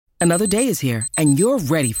Another day is here, and you're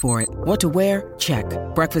ready for it. What to wear? Check.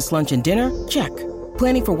 Breakfast, lunch, and dinner? Check.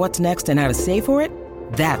 Planning for what's next and how to save for it?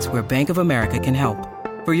 That's where Bank of America can help.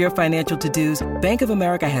 For your financial to-dos, Bank of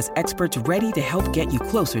America has experts ready to help get you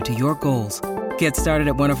closer to your goals. Get started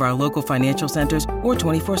at one of our local financial centers or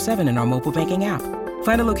 24/7 in our mobile banking app.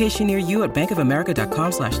 Find a location near you at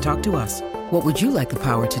bankofamerica.com/talktous. What would you like the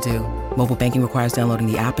power to do? Mobile banking requires downloading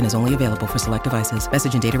the app and is only available for select devices.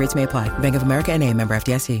 Message and data rates may apply. Bank of America N.A., member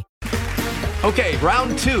FDIC. Okay,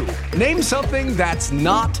 round two. Name something that's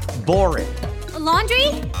not boring. A laundry?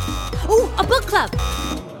 Ooh, a book club.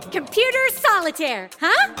 Computer solitaire,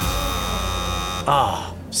 huh?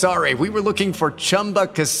 Ah, sorry, we were looking for Chumba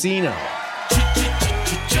Casino.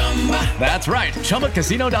 That's right,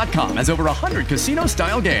 ChumbaCasino.com has over 100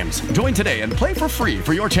 casino-style games. Join today and play for free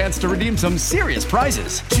for your chance to redeem some serious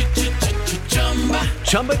prizes.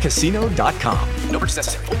 ChumbaCasino.com. No purchase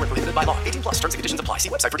necessary. Void where prohibited by law. 18 plus. Terms and conditions apply. See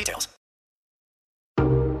website for details.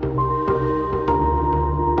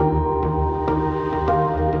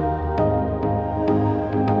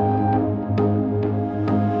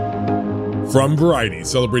 From Variety,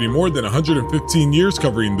 celebrating more than 115 years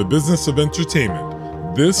covering the business of entertainment,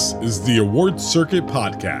 this is the Awards Circuit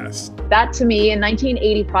Podcast. That to me, in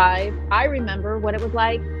 1985, I remember what it was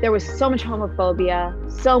like. There was so much homophobia,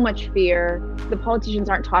 so much fear. The politicians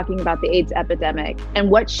aren't talking about the AIDS epidemic. And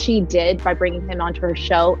what she did by bringing him onto her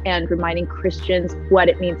show and reminding Christians what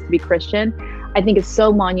it means to be Christian, I think is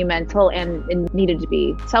so monumental and needed to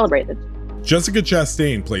be celebrated. Jessica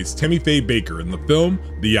Chastain plays Tammy Faye Bakker in the film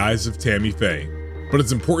The Eyes of Tammy Faye. But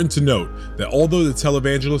it's important to note that although the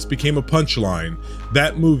televangelist became a punchline,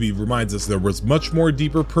 that movie reminds us there was much more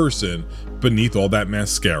deeper person beneath all that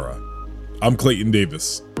mascara. I'm Clayton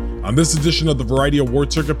Davis. On this edition of the Variety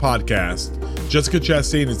Award Circuit Podcast, Jessica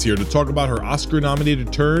Chastain is here to talk about her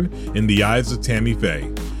Oscar-nominated turn in The Eyes of Tammy Faye.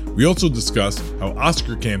 We also discuss how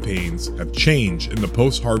Oscar campaigns have changed in the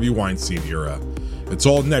post-Harvey Weinstein era. It's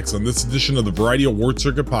all next on this edition of the Variety Award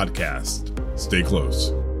Circuit Podcast. Stay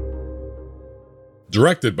close.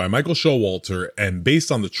 Directed by Michael Showalter and based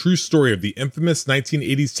on the true story of the infamous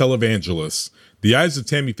 1980s televangelist, The Eyes of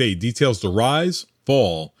Tammy Faye details the rise,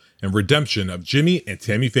 fall, and redemption of Jimmy and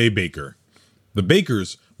Tammy Faye Bakker. The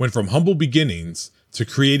Bakkers went from humble beginnings to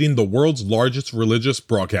creating the world's largest religious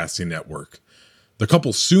broadcasting network. The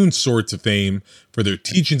couple soon soared to fame for their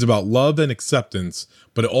teachings about love and acceptance,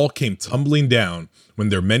 but it all came tumbling down when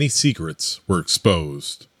their many secrets were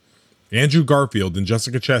exposed. Andrew Garfield and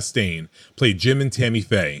Jessica Chastain play Jim and Tammy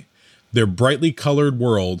Faye. Their brightly colored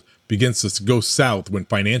world begins to go south when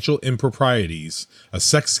financial improprieties, a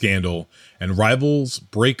sex scandal, and rivals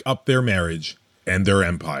break up their marriage and their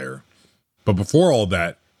empire. But before all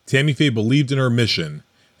that, Tammy Faye believed in her mission,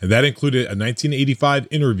 and that included a 1985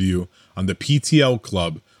 interview on the PTL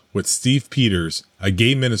Club with Steve Peters, a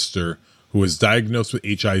gay minister who was diagnosed with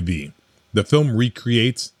HIV. The film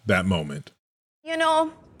recreates that moment. You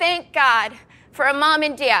know, thank God for a mom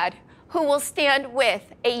and dad who will stand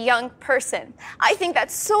with a young person. I think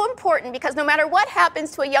that's so important because no matter what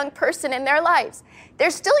happens to a young person in their lives, they're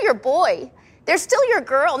still your boy, they're still your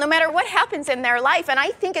girl, no matter what happens in their life. And I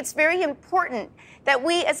think it's very important that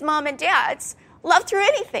we as mom and dads love through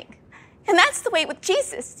anything. And that's the way with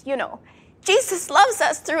Jesus, you know. Jesus loves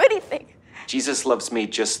us through anything. Jesus loves me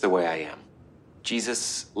just the way I am.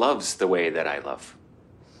 Jesus loves the way that I love.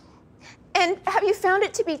 And have you found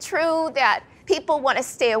it to be true that people want to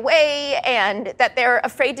stay away and that they're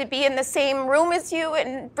afraid to be in the same room as you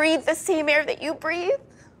and breathe the same air that you breathe?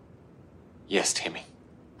 Yes, Tammy.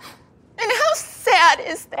 And how sad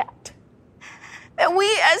is that? That we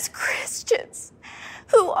as Christians,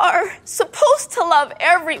 who are supposed to love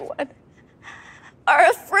everyone, are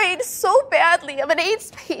afraid so badly of an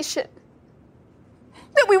AIDS patient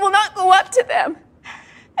that we will not go up to them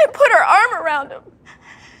and put our arm around them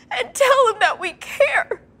and tell them that we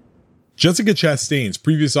care. Jessica Chastain's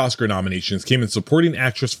previous Oscar nominations came in Supporting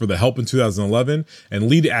Actress for The Help in 2011 and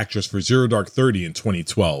Lead Actress for Zero Dark 30 in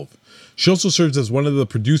 2012. She also serves as one of the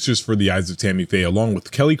producers for The Eyes of Tammy Faye, along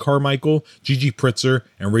with Kelly Carmichael, Gigi Pritzer,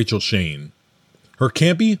 and Rachel Shane. Her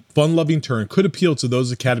campy, fun-loving turn could appeal to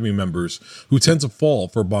those Academy members who tend to fall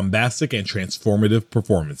for bombastic and transformative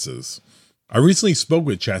performances. I recently spoke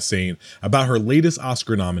with Chastain about her latest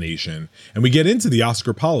Oscar nomination, and we get into the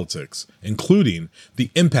Oscar politics, including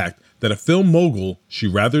the impact that a film mogul she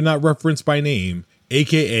rather not reference by name,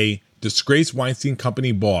 aka disgraced Weinstein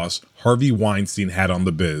Company boss Harvey Weinstein, had on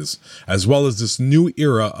the biz, as well as this new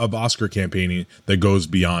era of Oscar campaigning that goes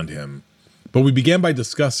beyond him. But we began by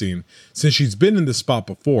discussing, since she's been in this spot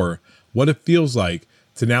before, what it feels like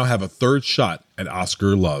to now have a third shot at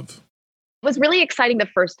Oscar love. was really exciting the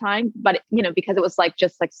first time, but because it was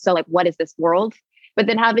what is this world? But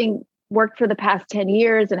then having worked for the past 10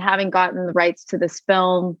 years and having gotten the rights to this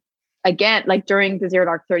film again, like during the Zero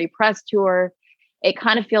Dark 30 press tour, it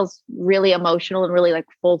kind of feels really emotional and really like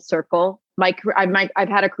full circle. I've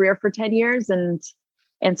had a career for 10 years. And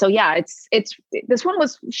so, yeah, it's this one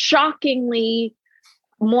was shockingly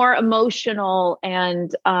more emotional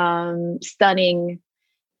and stunning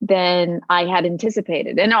than I had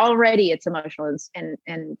anticipated. And already it's emotional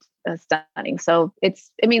and stunning. So it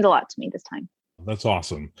means a lot to me this time. That's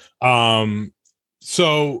awesome.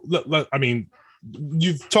 So I mean,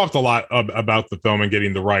 you've talked a lot about the film and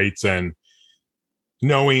getting the rights and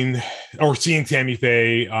knowing or seeing Tammy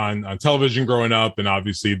Faye on television growing up, and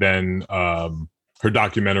obviously then her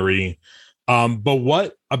documentary. But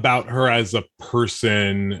what about her as a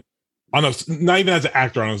person, not even as an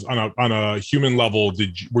actor, on a human level,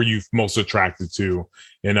 were you most attracted to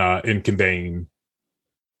in conveying?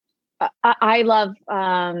 I love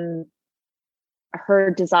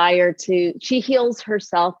her desire she heals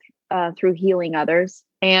herself through healing others.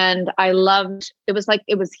 And I loved, it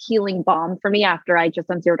was healing balm for me after I just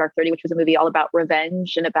done Zero Dark 30, which was a movie all about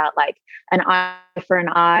revenge and about like an eye for an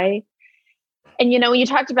eye. And, when you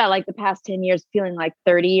talked about like the past 10 years feeling like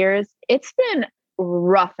 30 years, it's been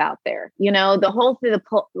rough out there. The whole thing,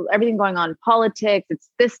 everything going on in politics, it's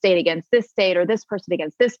this state against this state or this person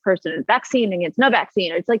against this person, and vaccine against no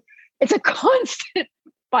vaccine. It's like, it's a constant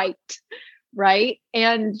fight. Right.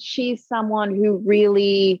 And she's someone who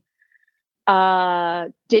really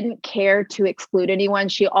didn't care to exclude anyone.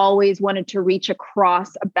 She always wanted to reach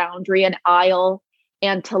across a boundary, an aisle,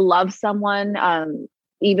 and to love someone,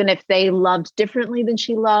 even if they loved differently than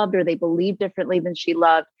she loved or they believed differently than she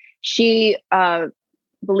loved. She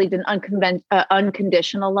believed in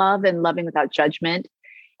unconditional love and loving without judgment.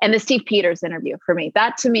 And the Steve Peters interview for me,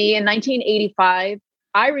 that to me in 1985,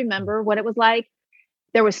 I remember what it was like.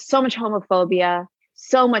 There was so much homophobia,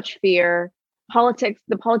 so much fear.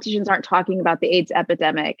 The politicians aren't talking about the AIDS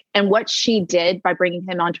epidemic. And what she did by bringing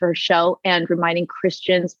him onto her show and reminding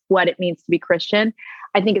Christians what it means to be Christian,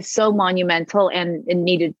 I think is so monumental and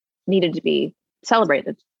needed to be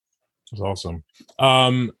celebrated. That's awesome.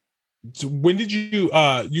 So when did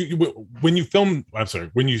when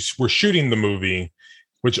you were shooting the movie,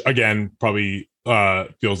 which again, probably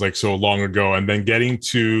feels like so long ago, and then getting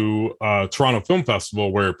to Toronto Film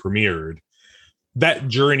Festival where it premiered, that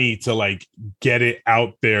journey to like get it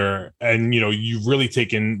out there, and you've really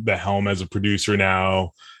taken the helm as a producer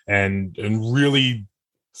now, and really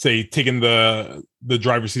taking the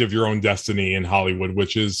driver's seat of your own destiny in Hollywood,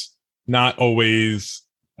 which is not always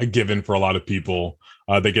a given for a lot of people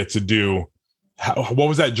that get to do. What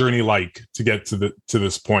was that journey like to get to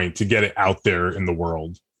this point, to get it out there in the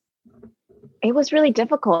world? It was really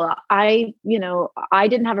difficult. I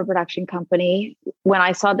didn't have a production company when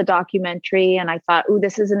I saw the documentary, and I thought, "Ooh,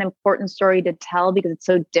 this is an important story to tell because it's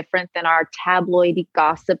so different than our tabloidy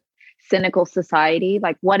gossip, cynical society.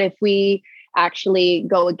 Like, what if we actually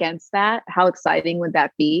go against that? How exciting would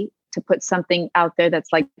that be to put something out there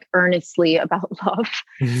that's like earnestly about love?"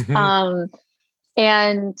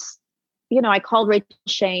 And I called Rachel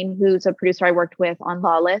Shane, who's a producer I worked with on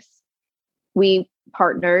Lawless. We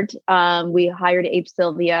partnered. We hired Abe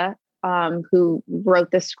Sylvia, who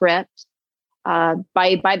wrote the script. By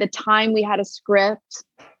the time we had a script,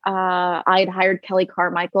 I had hired Kelly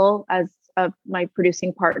Carmichael as my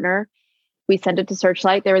producing partner. We sent it to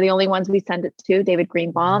Searchlight. They were the only ones we sent it to, David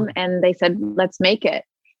Greenbaum, and they said, "Let's make it."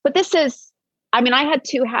 But I had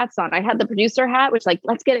two hats on. I had the producer hat, which like,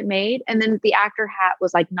 let's get it made. And then the actor hat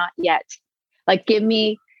was like, not yet. Like,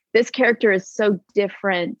 this character is so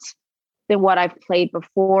different than what I've played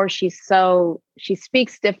before. She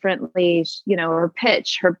speaks differently, her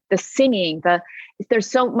pitch, the singing, there's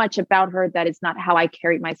so much about her that is not how I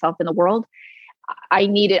carry myself in the world. I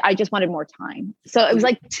just wanted more time. So it was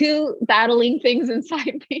like two battling things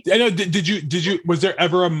inside me. I know. Was there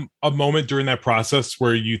ever a moment during that process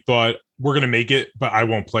where you thought, we're going to make it, but I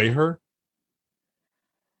won't play her?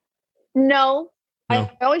 No. I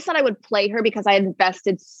always thought I would play her because I had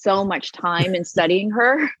invested so much time in studying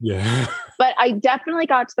her. Yeah. But I definitely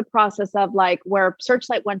got to the process of like where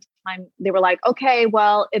Searchlight one time, they were like, "Okay,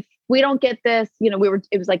 well, if we don't get this,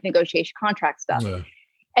 it was like negotiation contract stuff." Yeah.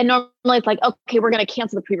 And normally it's like, "Okay, we're going to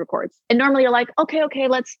cancel the pre-records." And normally you're like, okay,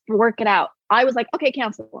 let's work it out. I was like, "Okay,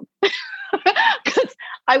 cancel them." Because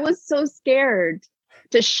I was so scared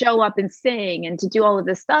to show up and sing and to do all of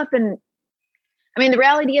this stuff. And I mean, the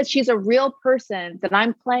reality is she's a real person that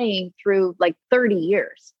I'm playing through like 30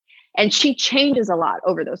 years. And she changes a lot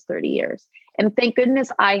over those 30 years. And thank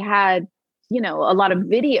goodness I had a lot of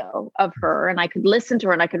video of her, and I could listen to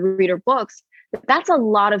her and I could read her books. But that's a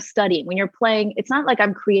lot of studying when you're playing. It's not like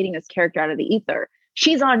I'm creating this character out of the ether.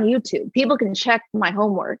 She's on YouTube. People can check my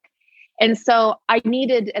homework. And so I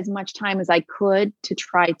needed as much time as I could to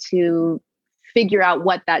try to figure out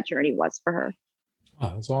what that journey was for her.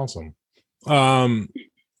 Oh, that's awesome.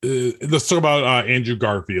 Let's talk about Andrew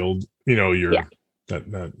Garfield.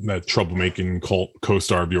 That troublemaking cult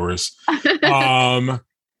co-star of yours.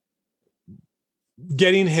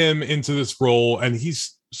 Getting him into this role, and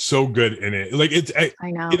he's so good in it. Like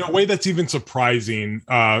I know, in a way that's even surprising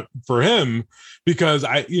for him, because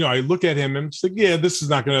I look at him and I'm just like, yeah, this is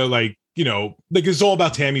not gonna like it's all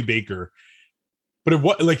about Tammy Baker.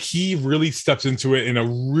 But he really steps into it in a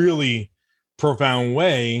really profound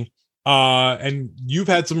way. And you've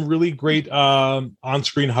had some really great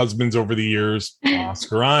on-screen husbands over the years,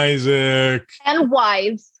 Oscar Isaac, and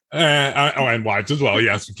wives. And wives as well.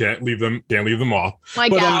 Yes, we can't leave them off. My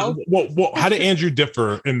gal. How did Andrew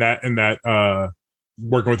differ in that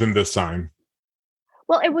working with him this time?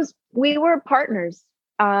 Well, we were partners,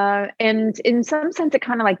 and in some sense, it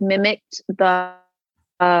kind of like mimicked the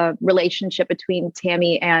relationship between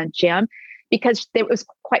Tammy and Jim, because it was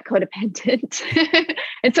quite codependent.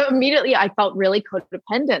 And so immediately I felt really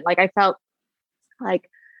codependent. Like I felt like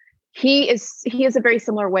he has a very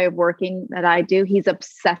similar way of working that I do. He's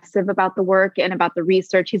obsessive about the work and about the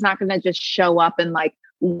research. He's not going to just show up and like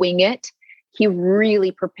wing it. He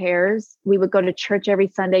really prepares. We would go to church every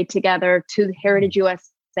Sunday together to Heritage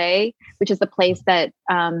USA, which is the place that,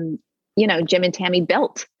 Jim and Tammy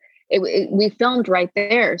built. We filmed right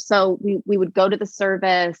there. So we would go to the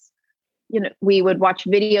service, we would watch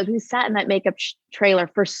videos. We sat in that makeup trailer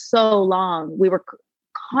for so long. We were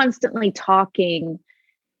constantly talking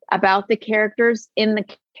about the characters in the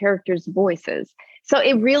characters' voices. So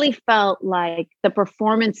it really felt like the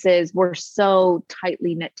performances were so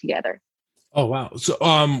tightly knit together. Oh, wow. So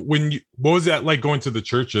what was that like going to the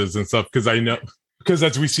churches and stuff? Because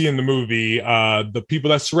as we see in the movie, the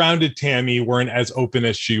people that surrounded Tammy weren't as open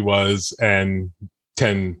as she was, and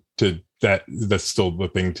tend to that's still the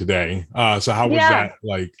thing today. So how was that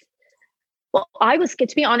like? Well,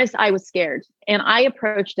 to be honest, I was scared, and I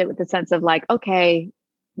approached it with the sense of like, okay,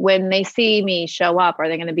 when they see me show up, are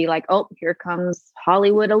they going to be like, oh, here comes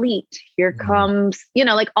Hollywood elite. Here comes,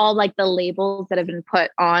 like all like the labels that have been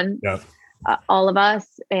put on all of us,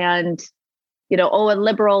 and a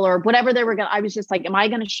liberal or whatever they were going to, I was just like, am I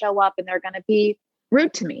going to show up and they're going to be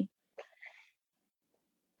rude to me?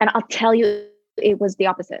 And I'll tell you, it was the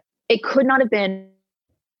opposite. It could not have been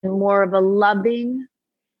more of a loving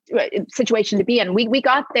situation to be in. We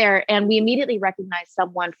got there and we immediately recognized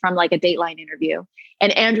someone from like a Dateline interview.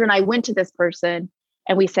 And Andrew and I went to this person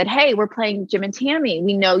and we said, hey, we're playing Jim and Tammy.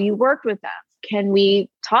 We know you worked with them. Can we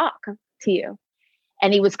talk to you?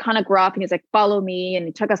 And he was kind of gruff and he's like, follow me. And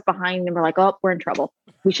he took us behind and we're like, oh, we're in trouble.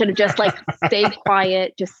 We should have just like stayed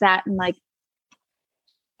quiet, just sat and like,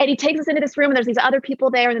 and he takes us into this room and there's these other people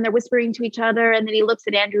there and then they're whispering to each other. And then he looks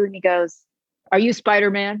at Andrew and he goes, are you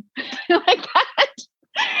Spider-Man? Like that.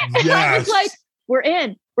 And I was like,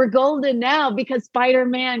 we're golden now because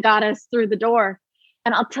Spider-Man got us through the door.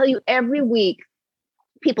 And I'll tell you, every week,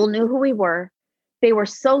 people knew who we were. They were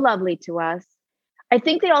so lovely to us. I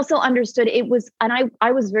think they also understood it was, and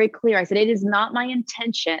I was very clear. I said, it is not my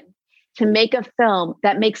intention to make a film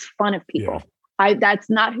that makes fun of people. Yeah. That's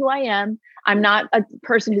not who I am. I'm not a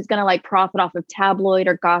person who's going to like profit off of tabloid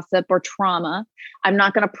or gossip or trauma. I'm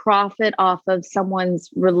not going to profit off of someone's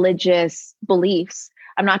religious beliefs.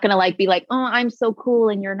 I'm not going to like be like, oh, I'm so cool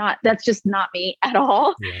and you're not. That's just not me at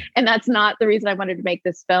all. Yeah. And that's not the reason I wanted to make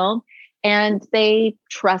this film. And they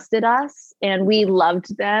trusted us and we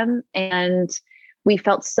loved them and we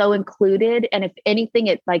felt so included. And if anything,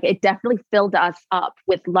 it definitely filled us up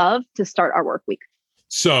with love to start our work week.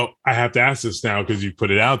 So I have to ask this now because you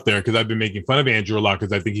put it out there, because I've been making fun of Andrew a lot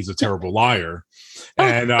because I think he's a terrible liar.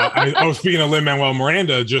 And I was speaking to Lin-Manuel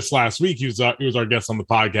Miranda just last week. He was our guest on the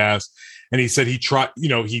podcast, and he said he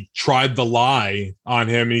tried the lie on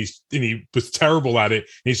him, and he was terrible at it.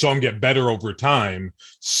 And he saw him get better over time.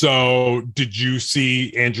 So did you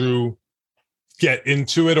see Andrew get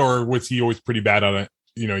into it, or was he always pretty bad on it?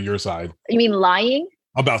 Your side. You mean lying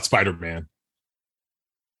about Spider-Man?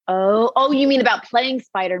 Oh, you mean about playing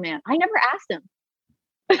Spider-Man? I never asked him.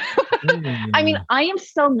 I mean, I am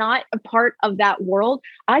so not a part of that world.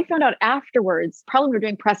 I found out afterwards, probably when we were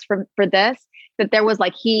doing press for this, that there was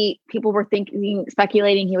like people were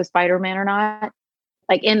speculating he was Spider-Man or not,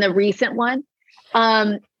 like in the recent one.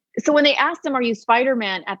 So when they asked him, are you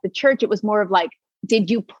Spider-Man at the church? It was more of like,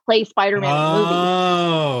 did you play Spider-Man in the movie?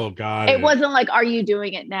 Oh, God. It wasn't like, are you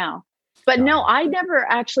doing it now? But no, I never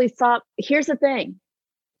actually saw. Here's the thing.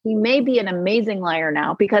 He may be an amazing liar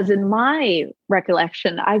now, because in my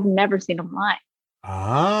recollection, I've never seen him lie.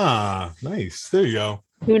 Ah, nice. There you go.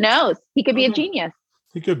 Who knows? He could be a genius.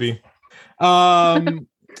 He could be.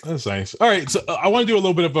 That's nice. All right. So I want to do a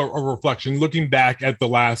little bit of a reflection, looking back at the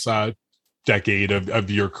last decade of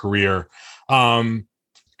your career.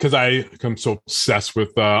 Because I'm so obsessed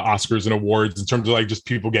with Oscars and awards in terms of like just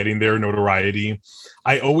people getting their notoriety.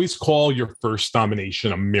 I always call your first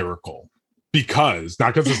nomination a miracle, because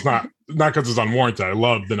not because it's unwarranted. I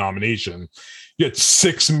love the nomination. You had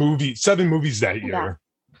 7 movies that year. Yeah.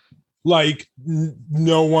 Like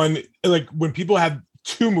no one, like when people had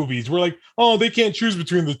 2 movies, we're like, oh, they can't choose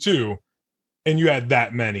between the 2, and you had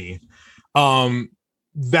that many.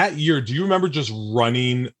 That year, do you remember just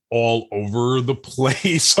running all over the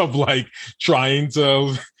place of like trying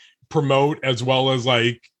to promote, as well as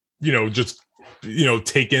like, just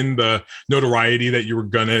take in the notoriety that you were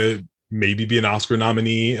gonna maybe be an Oscar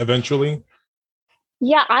nominee eventually?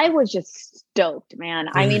 Yeah, I was just stoked, man.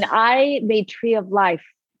 I mean, I made Tree of Life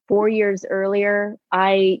 4 years earlier.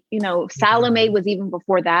 Salome was even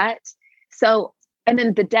before that. So, and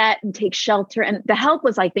then The Debt and Take Shelter, and The Help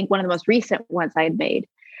was, I think, one of the most recent ones I had made.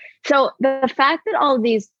 So the fact that all of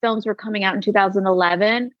these films were coming out in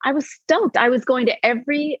 2011, I was stoked. I was going to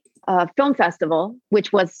every film festival,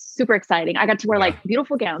 which was super exciting. I got to wear like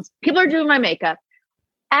beautiful gowns. People are doing my makeup.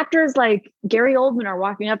 Actors like Gary Oldman are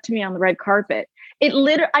walking up to me on the red carpet.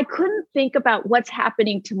 I couldn't think about what's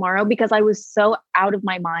happening tomorrow, because I was so out of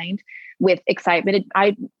my mind with excitement.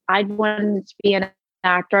 I wanted to be an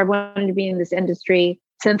actor. I wanted to be in this industry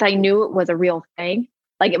since I knew it was a real thing.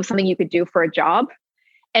 Like it was something you could do for a job.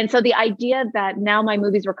 And so the idea that now my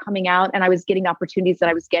movies were coming out and I was getting opportunities that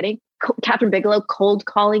I was getting, Catherine Bigelow cold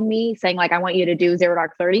calling me saying like, I want you to do Zero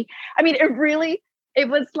Dark 30. I mean, it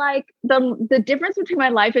was like the difference between my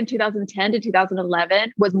life in 2010 to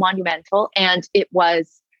 2011 was monumental, and it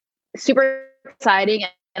was super exciting.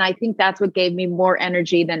 And I think that's what gave me more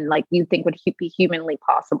energy than like you think would be humanly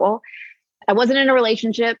possible. I wasn't in a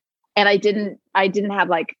relationship, and I didn't have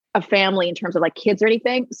like a family in terms of like kids or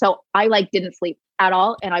anything. So I like didn't sleep at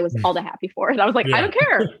all. And I was all the happy for it. I was like, I don't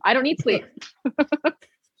care. I don't need sleep.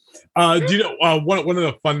 Do you know one of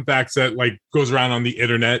the fun facts that like goes around on the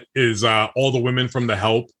internet is all the women from The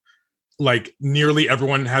Help, like nearly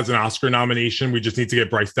everyone has an Oscar nomination. We just need to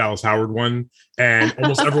get Bryce Dallas Howard one, and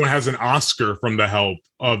almost everyone has an Oscar from The Help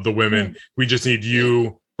of the women. We just need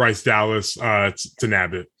you, Bryce Dallas, to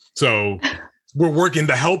nab it. So we're working.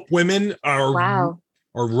 The Help women are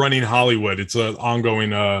running Hollywood. It's an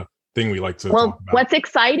ongoing thing we like to talk about. What's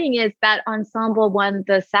exciting is that Ensemble won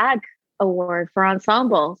the SAG award for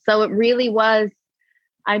Ensemble. So it really was,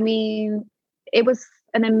 I mean, it was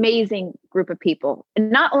an amazing group of people, and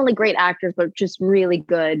not only great actors, but just really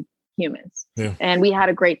good humans. Yeah. And we had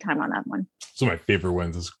a great time on that one. Some of my favorite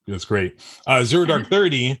ones. It's great. Zero Dark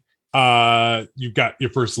 30, you got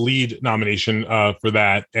your first lead nomination for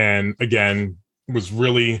that. And again, was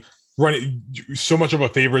really running so much of a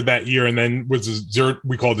favorite that year. And then was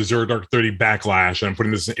we called the Zero Dark 30 backlash. And I'm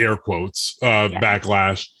putting this in air quotes,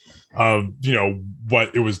 backlash of,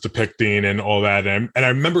 what it was depicting and all that. And I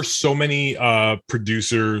remember so many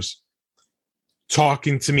producers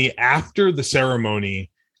talking to me after the ceremony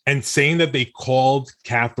and saying that they called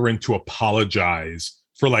Catherine to apologize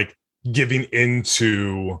for like giving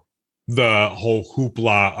into the whole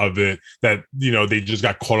hoopla of it, that, they just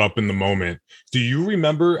got caught up in the moment. Do you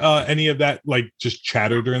remember any of that, like just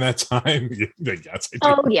chatter during that time? Yes, I do.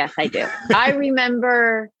 Oh, yes, I do. I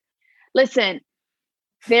remember, listen,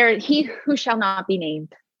 He Who Shall Not Be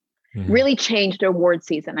Named really changed award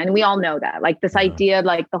season. And we all know that, like this idea,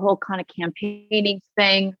 like the whole kind of campaigning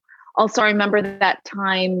thing. Also, I remember that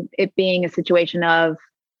time it being a situation of,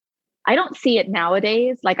 I don't see it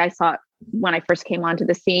nowadays like I saw it when I first came onto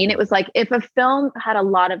the scene. It was like, if a film had a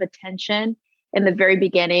lot of attention in the very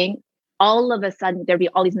beginning, all of a sudden there'd be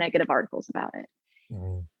all these negative articles about it.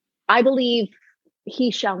 I believe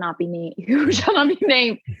He Shall Not Be Named, Who Shall Not Be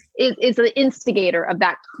Named is the instigator of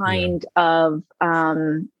that kind of,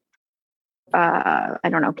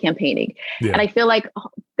 campaigning. Yeah. And I feel like,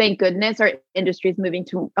 thank goodness, our industry is moving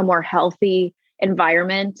to a more healthy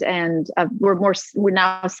environment, and we're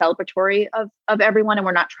now celebratory of everyone, and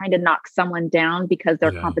we're not trying to knock someone down because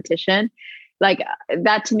they're competition. Like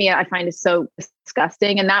that to me, I find is so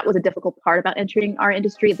disgusting. And that was a difficult part about entering our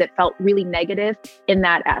industry, is it felt really negative in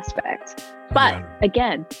that aspect. But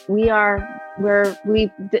again, we have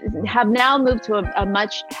now moved to a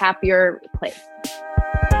much happier place.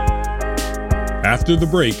 After the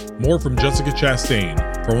break, more from Jessica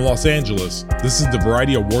Chastain, From Los Angeles, this is the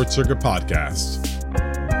Variety Award Circuit Podcast.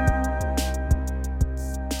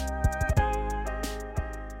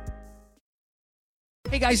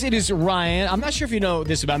 Hey guys, it is Ryan. I'm not sure if you know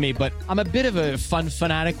this about me, but I'm a bit of a fun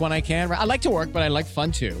fanatic when I can. I like to work, but I like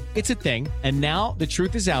fun too. It's a thing. And now the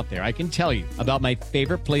truth is out there. I can tell you about my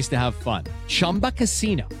favorite place to have fun. Chumba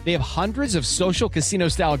Casino. They have hundreds of social casino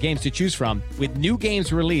style games to choose from with new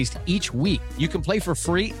games released each week. You can play for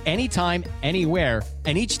free anytime, anywhere.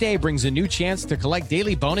 And each day brings a new chance to collect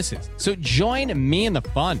daily bonuses. So join me in the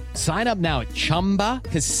fun. Sign up now at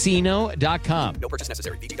ChumbaCasino.com. No purchase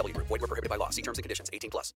necessary. VGW Group. Void where prohibited by law. See terms and conditions.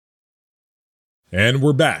 18+. And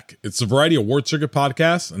we're back. It's the Variety Award Circuit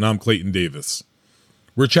Podcast, and I'm Clayton Davis.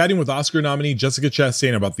 We're chatting with Oscar nominee Jessica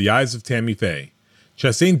Chastain about The Eyes of Tammy Faye.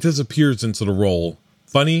 Chastain disappears into the role,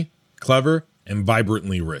 funny, clever, and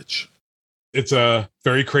vibrantly rich. It's a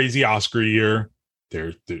very crazy Oscar year.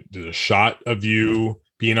 There's a shot of you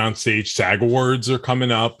being on stage. SAG Awards are coming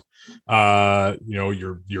up.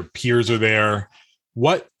 Your peers are there.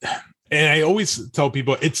 And I always tell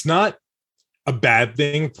people it's not a bad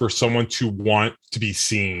thing for someone to want to be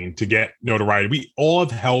seen, to get notoriety. We all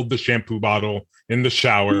have held the shampoo bottle in the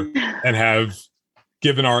shower and have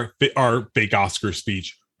given our fake Oscar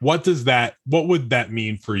speech. What would that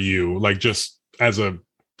mean for you? Like, just as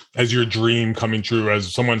your dream coming true,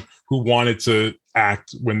 as someone who wanted to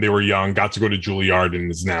act when they were young, got to go to Juilliard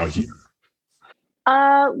and is now here?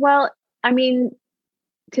 Well, I mean,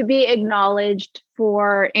 to be acknowledged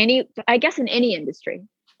for in any industry,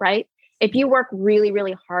 right? If you work really,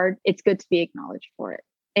 really hard, it's good to be acknowledged for it.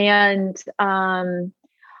 And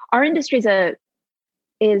our industry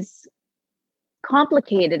is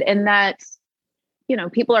complicated in that,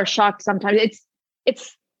 people are shocked sometimes.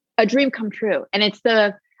 It's a dream come true, and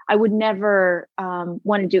I would never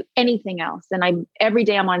want to do anything else. And every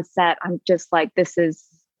day I'm on set, I'm just like, this is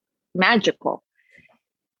magical.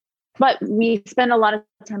 But we spend a lot of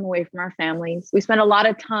time away from our families. We spend a lot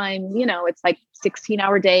of time, it's like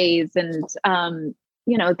 16-hour days. And,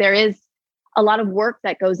 there is a lot of work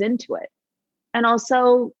that goes into it. And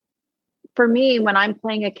also for me, when I'm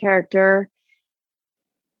playing a character,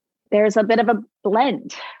 there's a bit of a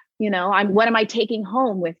blend. What am I taking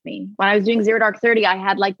home with me? When I was doing Zero Dark 30, I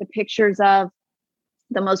had like the pictures of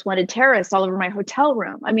the most wanted terrorists all over my hotel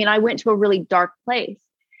room. I mean, I went to a really dark place.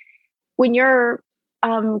 When you're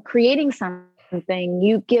creating something,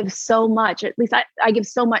 you give so much. At least I give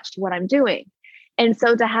so much to what I'm doing. And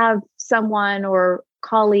so to have someone or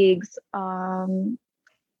colleagues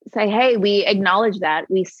say, hey, we acknowledge that,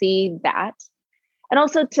 we see that. And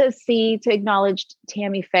also to acknowledge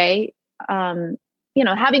Tammy Faye,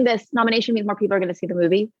 having this nomination means more people are going to see the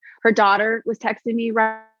movie. Her daughter was texting me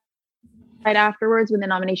right afterwards when the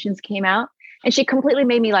nominations came out. And she completely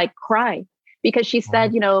made me like cry, because she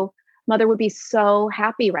said, Mother would be so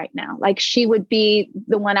happy right now. Like, she would be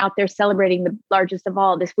the one out there celebrating the largest of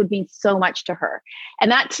all. This would mean so much to her. And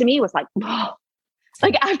that to me was like, whoa.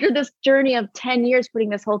 Like, after this journey of 10 years putting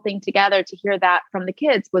this whole thing together, to hear that from the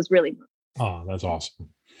kids was really moving. Oh, that's awesome.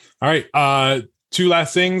 All right. Two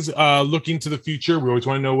last things. Looking to the future, we always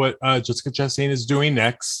want to know what Jessica Chastain is doing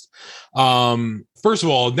next. First of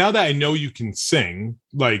all, now that I know you can sing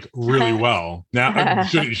like really well, now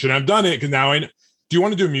you shouldn't have done it, because now I know. Do you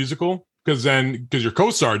want to do a musical? Because your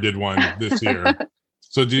co-star did one this year.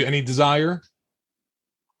 So do you any desire?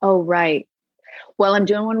 Oh, right. Well, I'm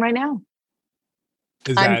doing one right now.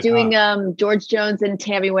 I'm doing George Jones and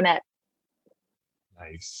Tammy Wynette.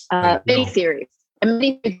 Nice. Mini-series, a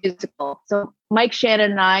mini musical. So Mike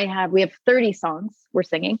Shannon and I have 30 songs we're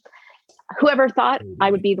singing. Whoever thought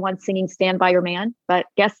I would be the one singing Stand By Your Man, but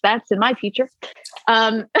guess that's in my future.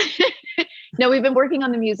 No, we've been working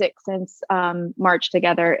on the music since March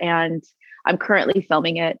together, and I'm currently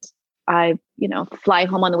filming it. I, fly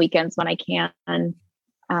home on the weekends when I can, and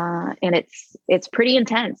it's pretty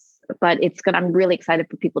intense, but I'm really excited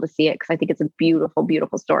for people to see it, because I think it's a beautiful,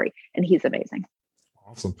 beautiful story, and he's amazing.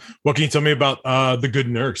 Awesome. What can you tell me about The Good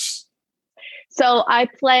Nurse? So I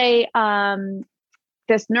play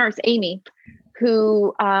this nurse, Amy,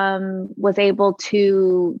 who was able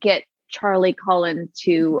to get Charlie Cullen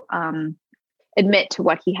to admit to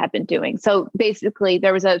what he had been doing. So basically,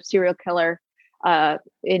 there was a serial killer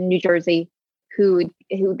in New Jersey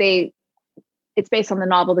it's based on the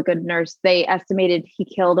novel The Good Nurse. They estimated he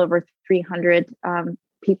killed over 300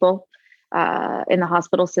 people in the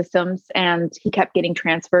hospital systems, and he kept getting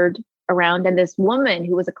transferred around. And this woman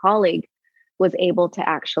who was a colleague was able to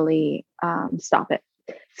actually stop it.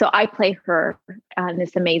 So I play her in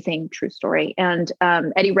this amazing true story. And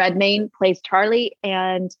Eddie Redmayne plays Charlie,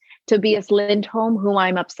 and Tobias Lindholm, who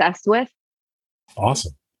I'm obsessed with,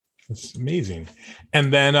 Awesome. That's amazing.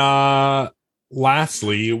 And then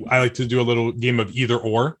lastly, I like to do a little game of either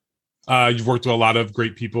or. You've worked with a lot of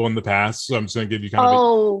great people in the past, so I'm just going to give you kind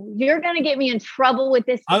of. You're going to get me in trouble with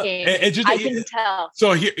this game. I can tell.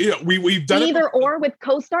 So here, we've done either or with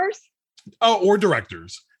co-stars. Oh, or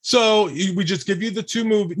directors. So we just give you the two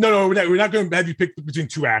movies. No, we're not going to have you pick between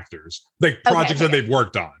two actors, like projects that they've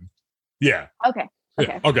worked on. Yeah. Okay.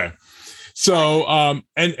 Yeah. Okay. So,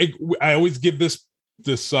 and I always give this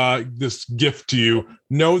gift to you.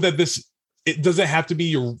 Know that it doesn't have to be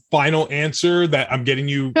your final answer, that I'm getting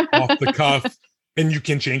you off the cuff, and you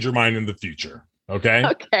can change your mind in the future. Okay.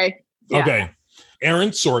 Okay. Yeah. Okay. Aaron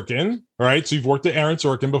Sorkin. All right. So you've worked with Aaron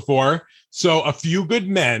Sorkin before. So A Few Good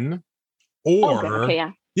Men, or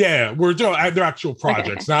we're doing their actual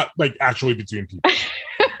projects, not like actually between people.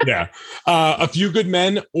 Yeah. A Few Good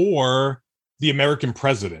Men or The American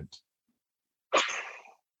President.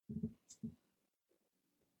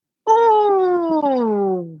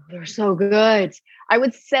 Oh, they're so good. I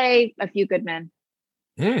would say A Few Good Men.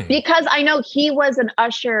 Because I know he was an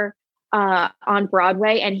usher on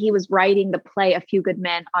Broadway, and he was writing the play A Few Good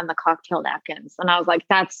Men on the cocktail napkins. And I was like,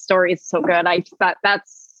 that story is so good.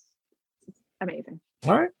 That's amazing.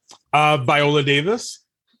 All right. Viola Davis,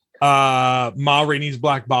 Ma Rainey's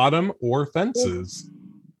Black Bottom, or Fences.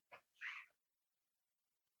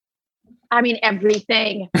 I mean,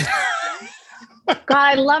 everything. God,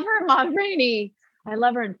 I love her, Ma Rainey. I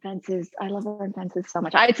love her in Fences. I love her in Fences so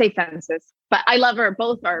much. I'd say Fences, but I love her.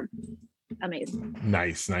 Both are amazing.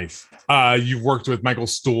 Nice. You've worked with Michael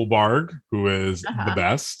Stuhlbarg, who is the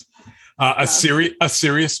best. A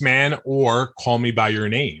Serious Man, or Call Me by Your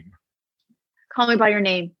Name. Call Me by Your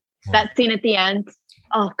Name. That scene at the end.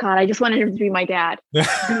 Oh God, I just wanted him to be my dad.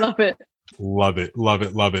 I love it. Love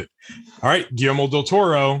it. All right, Guillermo del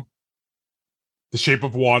Toro, The Shape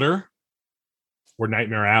of Water, or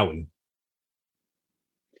Nightmare Alley.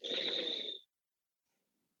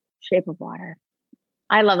 Shape of Water.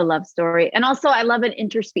 I love a love story. And also I love an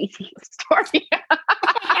interspecies story.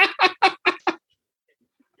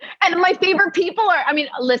 And my favorite people are,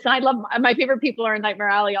 my favorite people are in Nightmare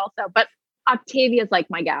Alley also, but Octavia's like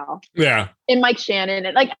my gal. Yeah. And Mike Shannon.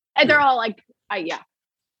 And they're all like, yeah.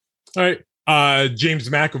 All right. James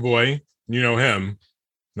McAvoy, you know him.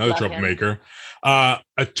 Another troublemaker.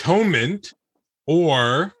 Atonement,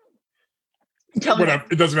 or whatever.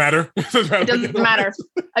 It doesn't matter. It doesn't matter.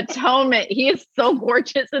 Atonement. He is so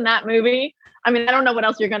gorgeous in that movie. I mean, I don't know what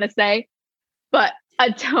else you're going to say, but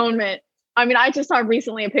Atonement. I mean, I just saw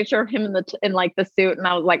recently a picture of him in the suit, and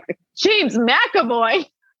I was like, James McAvoy.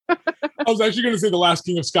 I was actually going to say The Last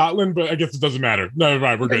King of Scotland, but I guess it doesn't matter. No,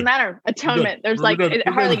 right, we're good. Doesn't matter. Atonement. There's it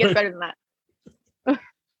hardly gets better than that.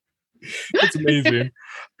 It's amazing.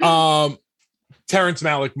 Terrence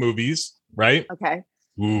Malick movies, right? Okay.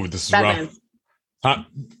 Ooh, this is Badlands. Rough.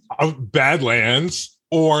 Badlands,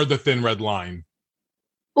 or The Thin Red Line.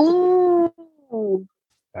 Ooh.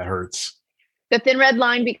 That hurts. The Thin Red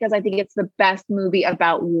Line, because I think it's the best movie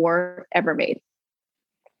about war ever made.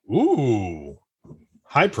 Ooh.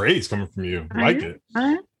 High praise coming from you. Like it.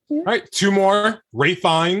 All right. Two more. Ray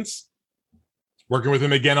Fiennes. Working with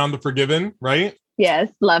him again on The Forgiven, right?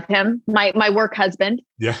 Yes. Love him. My work husband.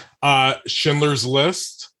 Yeah. Schindler's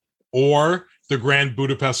List, or The Grand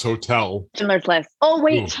Budapest Hotel. Schindler's List. Oh,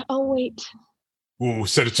 wait. Ooh,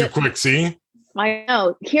 said it too quick. See? I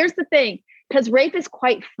know. Here's the thing. Because Rafe is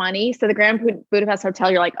quite funny. So The Grand Budapest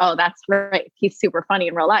Hotel, you're like, oh, that's right. He's super funny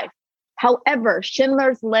in real life. However,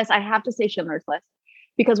 Schindler's List, I have to say Schindler's List,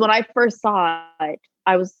 because when I first saw it,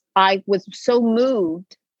 I was so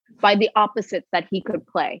moved by the opposites that he could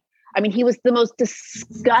play. I mean, he was the most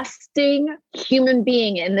disgusting human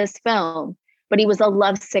being in this film, but he was a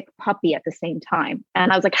lovesick puppy at the same time.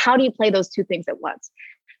 And I was like, how do you play those two things at once?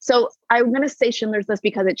 So I'm going to say Schindler's List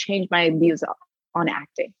because it changed my views on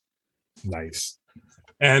acting. Nice.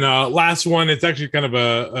 And last one, it's actually kind of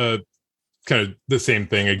a kind of the same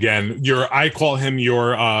thing again. I call him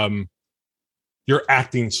your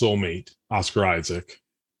acting soulmate, Oscar Isaac.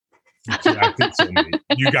 Your acting soulmate.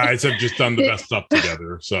 You guys have just done the best stuff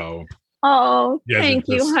together. So thank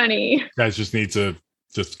you, honey. You guys just need to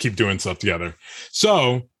just keep doing stuff together.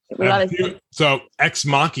 So Ex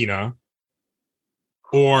Machina,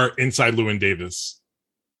 or Inside Llewyn Davis.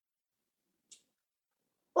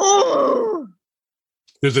 Oh,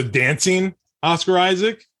 there's a dancing Oscar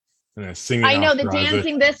Isaac and a singing. I know Oscar the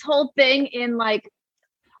dancing. Isaac. This whole thing in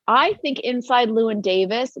I think Inside Llewyn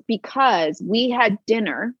Davis, because we had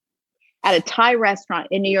dinner at a Thai restaurant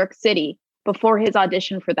in New York City before his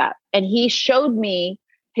audition for that, and he showed me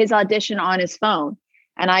his audition on his phone,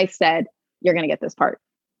 and I said, "You're going to get this part."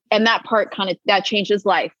 And that part that changed his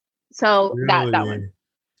life. So that one.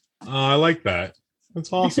 I like that.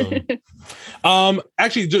 That's awesome.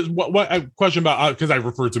 Actually, just what a question about, because I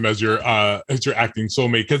refer to him as your acting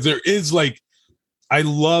soulmate, because there is like, I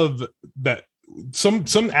love that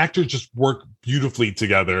some actors just work beautifully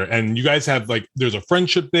together, and you guys have like, there's a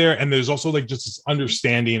friendship there, and there's also like just this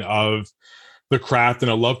understanding of the craft and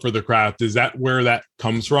a love for the craft. Is that where that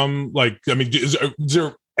comes from? Like, I mean, is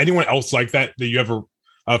there anyone else like that you have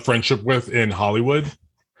a friendship with in Hollywood,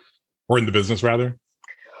 or in the business rather?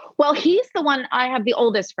 Well, he's the one I have the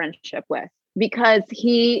oldest friendship with, because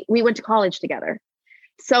we went to college together.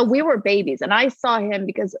 So we were babies, and I saw him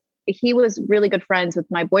because he was really good friends with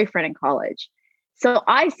my boyfriend in college. So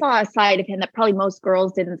I saw a side of him that probably most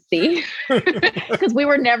girls didn't see, because we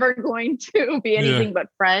were never going to be anything but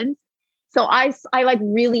friends. So I like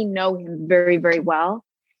really know him very, very well.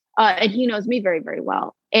 And he knows me very, very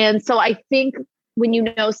well. And so I think when you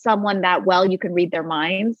know someone that well, you can read their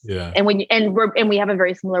minds. Yeah. And we have a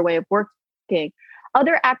very similar way of working.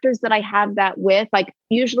 Other actors that I have that with, like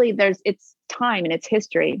usually it's time and it's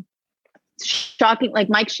history. It's shocking. Like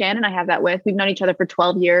Mike Shannon, I have that with. We've known each other for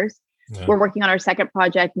 12 years. Yeah. We're working on our second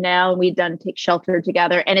project now, and we've done Take Shelter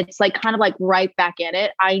together. And it's like kind of like right back in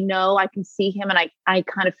it. I know I can see him, and I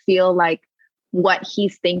kind of feel like what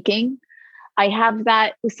he's thinking. I have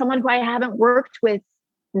that with someone who I haven't worked with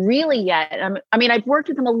really yet. I mean, I've worked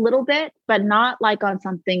with him a little bit, but not like on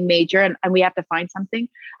something major, and we have to find something.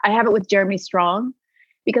 I have it with Jeremy Strong,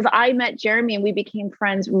 because I met Jeremy and we became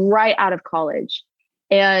friends right out of college.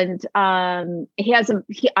 And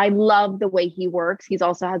I love the way he works. He's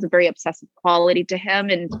also has a very obsessive quality to him,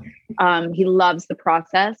 and he loves the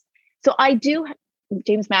process. So I do,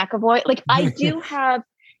 James McAvoy, like I do have,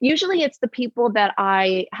 usually it's the people that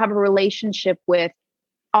I have a relationship with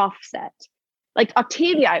offset. Like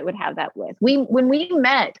Octavia, I would have that with. When we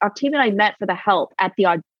met, Octavia and I met for The Help at the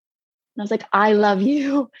audition. I was like, I love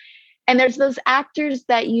you. And there's those actors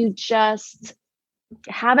that you just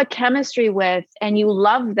have a chemistry with, and you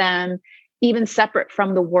love them even separate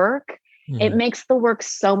from the work. It makes the work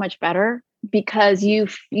so much better, because I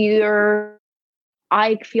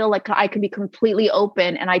feel like I can be completely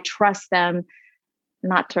open, and I trust them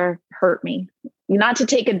not to hurt me, not to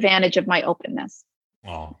take advantage of my openness.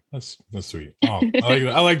 Oh, that's sweet. Oh,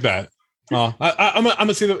 I like that. Oh, I'm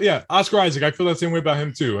gonna say that. Yeah, Oscar Isaac. I feel that same way about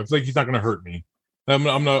him too. I feel like he's not gonna hurt me. I'm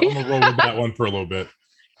gonna roll with that one for a little bit.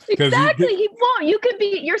 Exactly. He won't.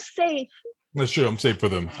 You're safe. That's true. I'm safe for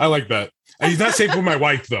them. I like that. And he's not safe with my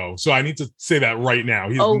wife though. So I need to say that right now.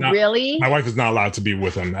 Really? My wife is not allowed to be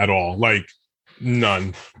with him at all. Like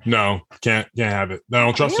none. No, can't have it. I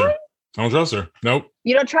don't trust her. I don't trust her. Nope.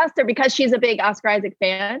 You don't trust her because she's a big Oscar Isaac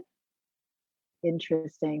fan?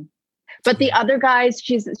 Interesting. But the other guys,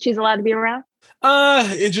 she's allowed to be around?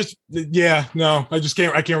 It just, no,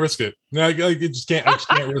 I can't risk it. No, I just can't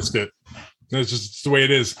risk it. That's just the way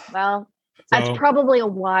it is. Well, that's probably a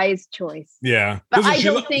wise choice. Yeah. But I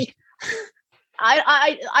don't think,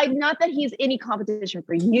 I not that he's any competition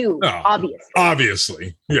for you, obviously.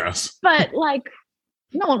 Obviously, yes. But like,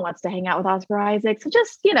 no one wants to hang out with Oscar Isaac. So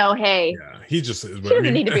just, hey. Yeah, he doesn't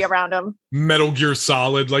need to be around him. Metal Gear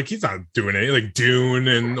Solid, like he's not doing it, like Dune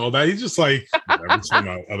and all that. He's just like some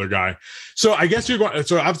other guy. So I guess so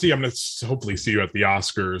obviously I'm going to hopefully see you at the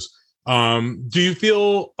Oscars. Do you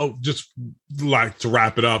feel, just like to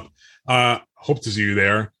wrap it up, hope to see you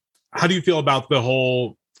there. How do you feel about the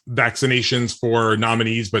whole vaccinations for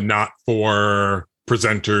nominees, but not for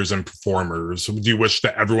presenters and performers? Do you wish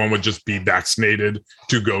that everyone would just be vaccinated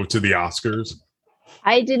to go to the Oscars?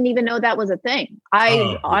 I didn't even know that was a thing.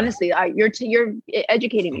 Honestly, you're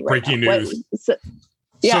educating me right Breaking now. news.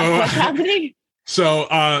 What's happening?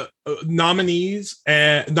 So nominees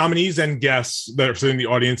and guests that are sitting in the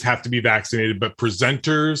audience have to be vaccinated, but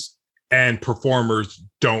presenters and performers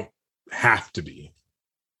don't have to be.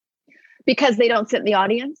 Because they don't sit in the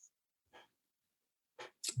audience?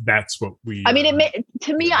 That's what we... I mean,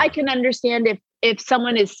 to me, I can understand if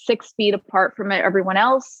someone is 6 feet apart from everyone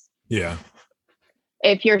else. Yeah.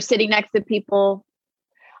 If you're sitting next to people...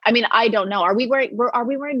 I mean, I don't know. Are we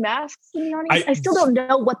wearing masks in the audience? I still don't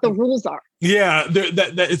know what the rules are. Yeah,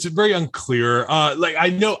 that it's very unclear.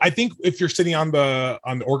 I think if you're sitting on the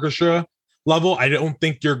orchestra level, I don't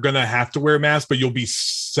think you're gonna have to wear a mask, but you'll be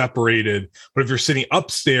separated. But if you're sitting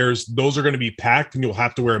upstairs, those are gonna be packed, and you'll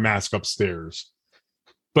have to wear a mask upstairs.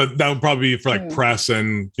 But that would probably be for like press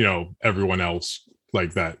and everyone else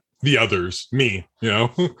like that. The others, me,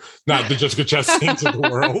 not the Jessica Chastains of the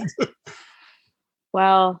world.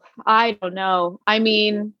 Well, I don't know. I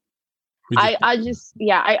mean,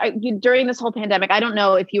 During this whole pandemic, I don't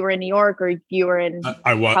know if you were in New York or if you were in.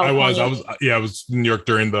 I was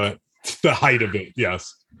during the height of it.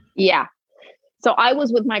 Yes. Yeah. So I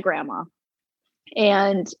was with my grandma,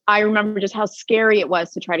 and I remember just how scary it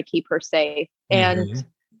was to try to keep her safe. And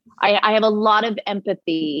I have a lot of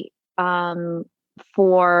empathy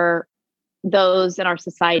for those in our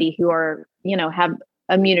society who are, have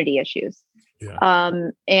immunity issues. Yeah.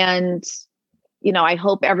 And I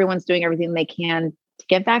hope everyone's doing everything they can to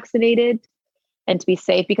get vaccinated and to be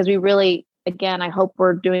safe, because we really, again, I hope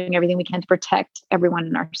we're doing everything we can to protect everyone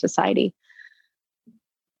in our society.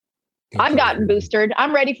 I've gotten boosted.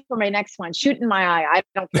 I'm ready for my next one. Shoot in my eye. I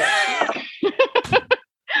don't care.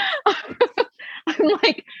 I'm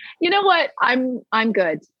like, you know what? I'm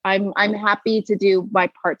good. I'm happy to do my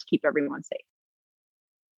part to keep everyone safe.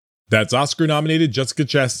 That's Oscar-nominated Jessica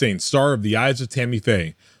Chastain, star of The Eyes of Tammy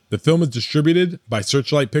Faye. The film is distributed by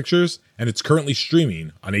Searchlight Pictures, and it's currently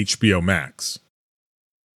streaming on HBO Max.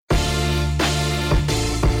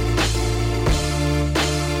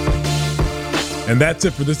 And that's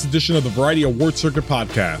it for this edition of the Variety Award Circuit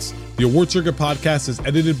Podcast. The Award Circuit Podcast is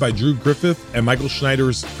edited by Drew Griffith and Michael Schneider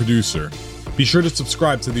is producer. Be sure to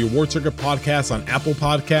subscribe to the Award Circuit Podcast on Apple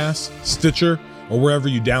Podcasts, Stitcher, or wherever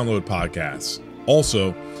you download podcasts.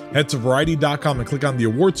 Also, head to Variety.com and click on the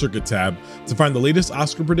Award Circuit tab to find the latest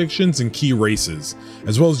Oscar predictions and key races,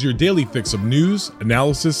 as well as your daily fix of news,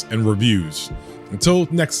 analysis, and reviews. Until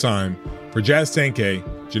next time, for Jazz Tangcay,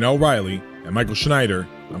 Janelle Riley, and Michael Schneider,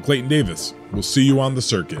 I'm Clayton Davis. We'll see you on the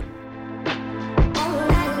circuit.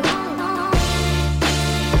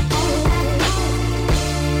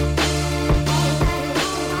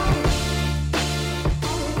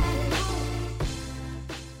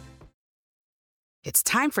 It's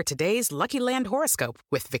time for today's Lucky Land horoscope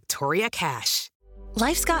with Victoria Cash.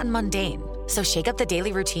 Life's gotten mundane, so shake up the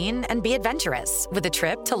daily routine and be adventurous with a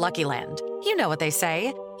trip to Lucky Land. You know what they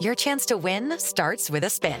say, your chance to win starts with a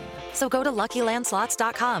spin. So go to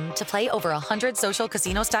LuckyLandSlots.com to play over 100 social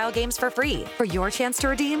casino-style games for free for your chance to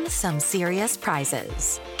redeem some serious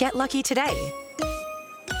prizes. Get lucky today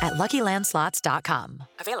at LuckyLandSlots.com.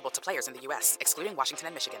 Available to players in the U.S., excluding Washington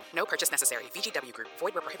and Michigan. No purchase necessary. VGW Group.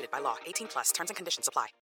 Void where prohibited by law. 18+. Terms and conditions apply.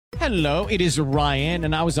 Hello, it is Ryan,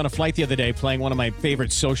 and I was on a flight the other day playing one of my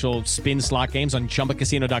favorite social spin slot games on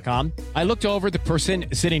ChumbaCasino.com. I looked over at the person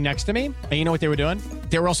sitting next to me, and you know what they were doing?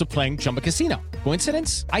 They were also playing Chumba Casino.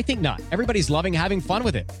 Coincidence? I think not. Everybody's loving having fun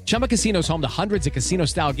with it. Chumba Casino is home to hundreds of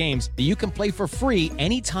casino-style games that you can play for free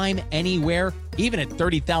anytime, anywhere, even at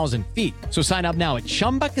 30,000 feet. So sign up now at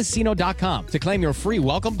ChumbaCasino.com to claim your free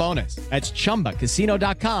welcome bonus. That's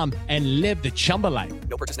ChumbaCasino.com and live the Chumba life.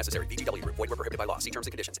 No purchase necessary. VGW Group. Void where prohibited by law. See terms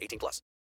and conditions. 18+.